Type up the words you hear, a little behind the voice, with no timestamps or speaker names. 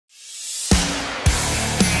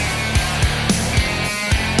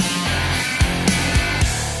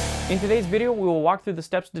In today's video, we will walk through the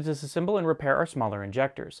steps to disassemble and repair our smaller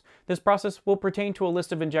injectors. This process will pertain to a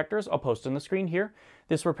list of injectors I'll post on the screen here.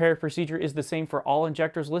 This repair procedure is the same for all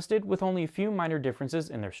injectors listed, with only a few minor differences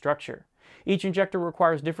in their structure. Each injector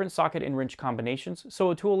requires different socket and wrench combinations, so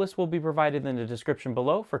a tool list will be provided in the description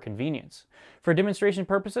below for convenience. For demonstration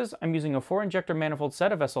purposes, I'm using a 4-injector manifold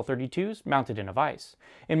set of SL-32s mounted in a vise.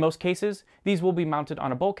 In most cases, these will be mounted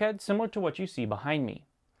on a bulkhead similar to what you see behind me.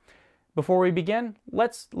 Before we begin,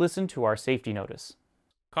 let's listen to our safety notice.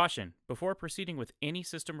 Caution: before proceeding with any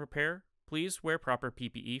system repair, please wear proper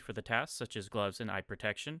PPE for the task, such as gloves and eye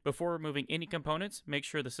protection. Before removing any components, make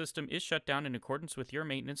sure the system is shut down in accordance with your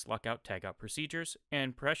maintenance lockout/tagout procedures,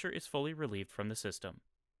 and pressure is fully relieved from the system.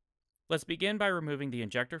 Let's begin by removing the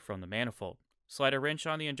injector from the manifold. Slide a wrench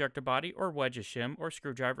on the injector body or wedge a shim or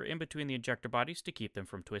screwdriver in between the injector bodies to keep them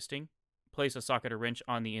from twisting. Place a socket or wrench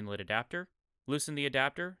on the inlet adapter. Loosen the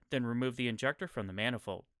adapter, then remove the injector from the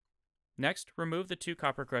manifold. Next, remove the 2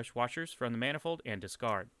 copper crush washers from the manifold and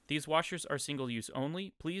discard. These washers are single-use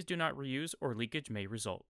only. Please do not reuse or leakage may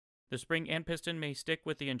result. The spring and piston may stick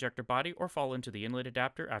with the injector body or fall into the inlet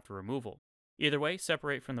adapter after removal. Either way,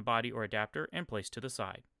 separate from the body or adapter and place to the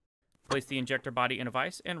side. Place the injector body in a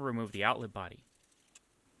vise and remove the outlet body.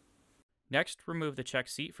 Next, remove the check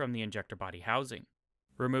seat from the injector body housing.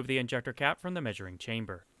 Remove the injector cap from the measuring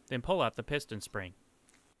chamber. Then pull out the piston spring.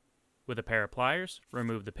 With a pair of pliers,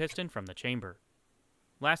 remove the piston from the chamber.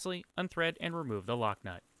 Lastly, unthread and remove the lock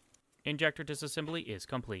nut. Injector disassembly is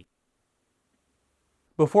complete.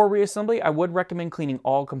 Before reassembly, I would recommend cleaning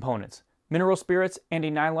all components. Mineral spirits and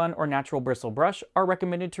a nylon or natural bristle brush are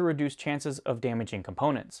recommended to reduce chances of damaging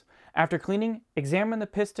components. After cleaning, examine the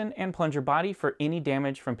piston and plunger body for any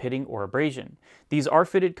damage from pitting or abrasion. These are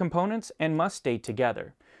fitted components and must stay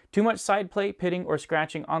together. Too much side plate, pitting, or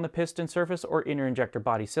scratching on the piston surface or inner injector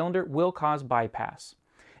body cylinder will cause bypass.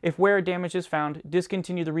 If wear or damage is found,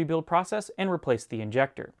 discontinue the rebuild process and replace the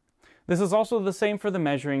injector. This is also the same for the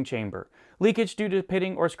measuring chamber. Leakage due to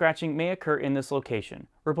pitting or scratching may occur in this location.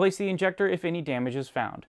 Replace the injector if any damage is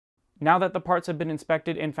found. Now that the parts have been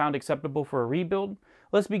inspected and found acceptable for a rebuild,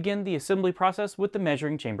 let's begin the assembly process with the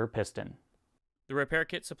measuring chamber piston. The repair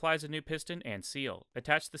kit supplies a new piston and seal.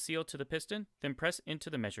 Attach the seal to the piston, then press into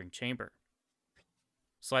the measuring chamber.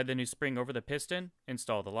 Slide the new spring over the piston,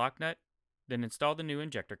 install the lock nut, then install the new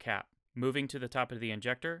injector cap. Moving to the top of the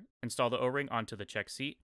injector, install the O-ring onto the check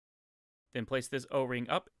seat, then place this O-ring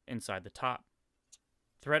up inside the top.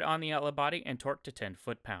 Thread on the outlet body and torque to 10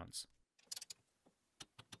 foot-pounds.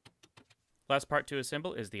 Last part to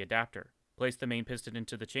assemble is the adapter. Place the main piston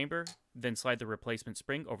into the chamber, then slide the replacement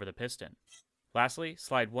spring over the piston. Lastly,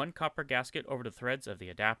 slide 1 copper gasket over the threads of the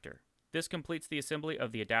adapter. This completes the assembly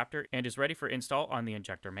of the adapter and is ready for install on the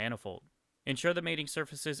injector manifold. Ensure the mating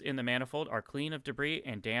surfaces in the manifold are clean of debris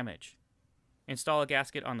and damage. Install a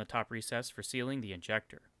gasket on the top recess for sealing the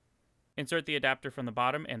injector. Insert the adapter from the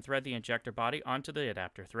bottom and thread the injector body onto the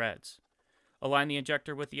adapter threads. Align the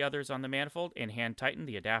injector with the others on the manifold and hand tighten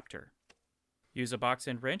the adapter. Use a box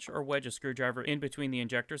end wrench or wedge a screwdriver in between the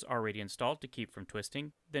injectors already installed to keep from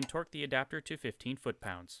twisting, then torque the adapter to 15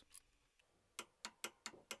 foot-pounds.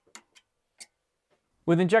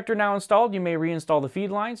 With injector now installed, you may reinstall the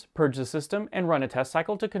feed lines, purge the system, and run a test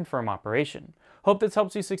cycle to confirm operation. Hope this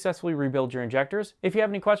helps you successfully rebuild your injectors. If you have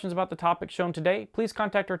any questions about the topic shown today, please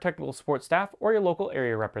contact our technical support staff or your local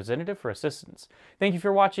area representative for assistance. Thank you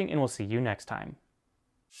for watching, and we'll see you next time.